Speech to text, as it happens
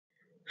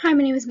Hi,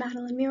 my name is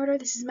Madeline Muritor.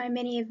 This is my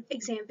mini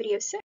exam video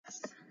 6.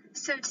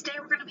 So today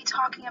we're going to be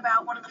talking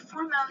about one of the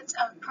four modes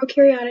of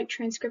prokaryotic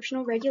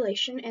transcriptional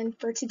regulation, and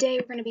for today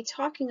we're going to be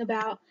talking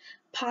about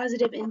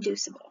positive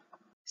inducible.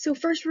 So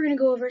first we're going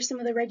to go over some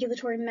of the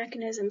regulatory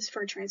mechanisms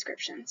for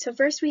transcription. So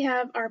first we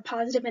have our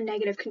positive and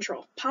negative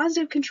control.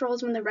 Positive control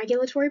is when the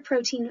regulatory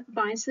protein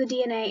binds to the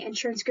DNA and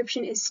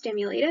transcription is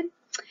stimulated,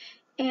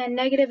 and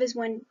negative is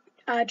when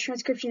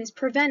transcription is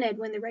prevented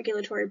when the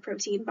regulatory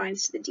protein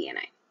binds to the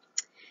DNA.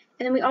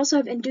 And then we also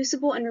have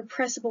inducible and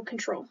repressible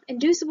control.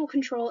 Inducible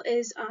control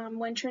is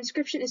when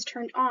transcription is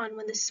turned on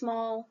when the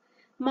small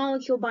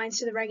molecule binds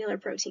to the regular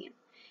protein.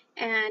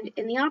 And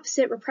in the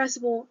opposite,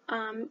 repressible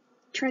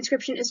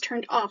transcription is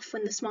turned off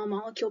when the small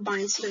molecule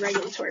binds to the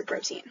regulatory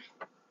protein.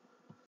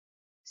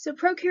 So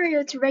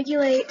prokaryotes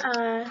regulate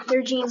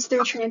their genes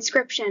through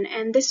transcription,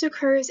 and this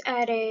occurs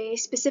at a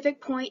specific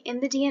point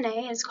in the DNA,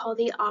 and it's called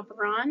the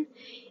operon.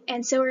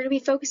 And so we're going to be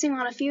focusing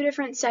on a few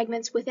different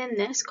segments within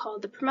this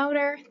called the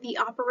promoter, the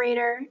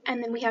operator,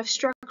 and then we have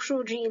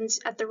structural genes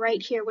at the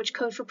right here which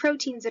code for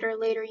proteins that are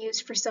later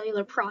used for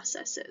cellular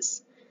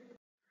processes.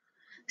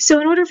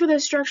 So in order for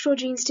those structural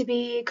genes to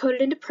be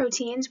coded into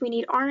proteins, we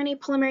need RNA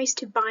polymerase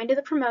to bind to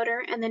the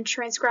promoter and then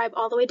transcribe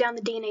all the way down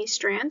the DNA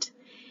strand.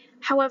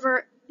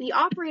 However, the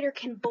operator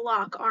can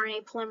block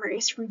RNA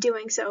polymerase from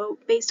doing so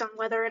based on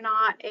whether or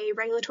not a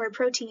regulatory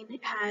protein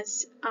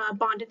has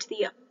bonded to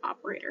the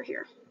operator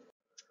here.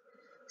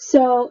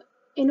 So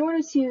in order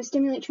to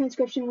stimulate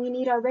transcription, we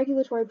need our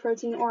regulatory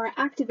protein or our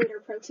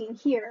activator protein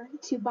here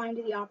to bind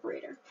to the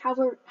operator.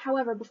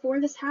 However, before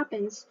this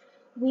happens,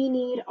 we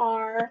need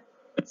our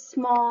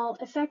small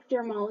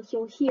effector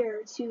molecule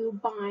here to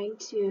bind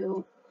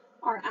to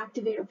our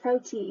activator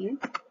protein,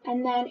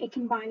 and then it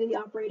can bind to the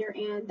operator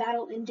and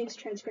that'll induce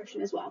transcription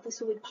as well.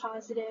 This will be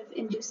positive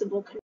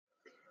inducible control.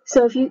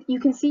 So if you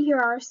can see here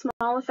our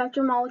small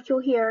effector molecule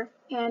here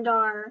and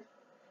our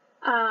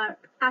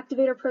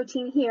activator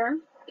protein here,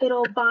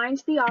 it'll bind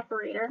to the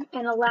operator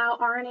and allow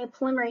RNA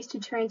polymerase to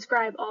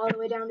transcribe all the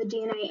way down the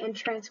DNA and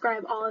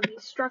transcribe all of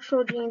these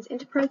structural genes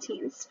into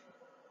proteins.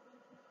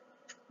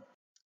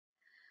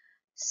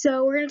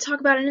 So we're going to talk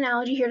about an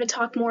analogy here to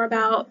talk more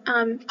about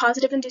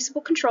positive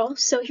inducible control.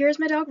 So here's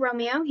my dog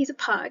Romeo. He's a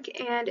pug,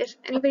 and if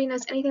anybody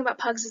knows anything about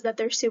pugs is that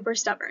they're super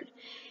stubborn.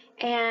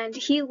 And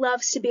he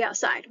loves to be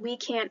outside. We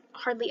can't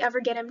hardly ever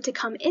get him to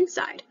come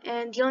inside.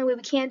 And the only way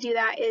we can do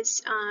that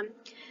is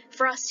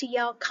for us to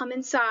yell, "Come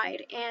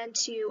inside," and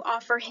to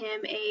offer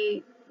him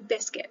a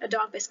biscuit, a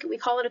dog biscuit. We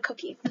call it a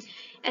cookie.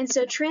 And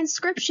so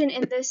transcription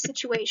in this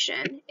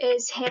situation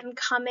is him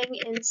coming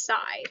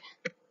inside.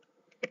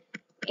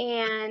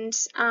 And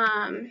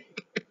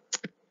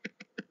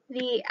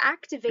the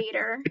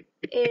activator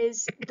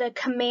is the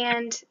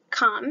command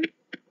come,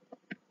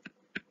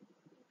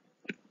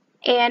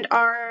 and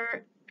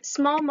our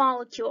small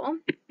molecule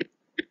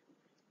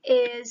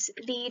is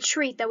the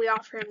treat that we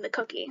offer him, the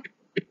cookie.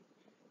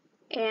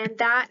 And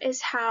that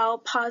is how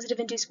positive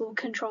inducible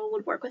control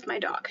would work with my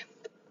dog.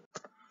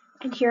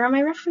 And here are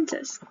my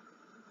references.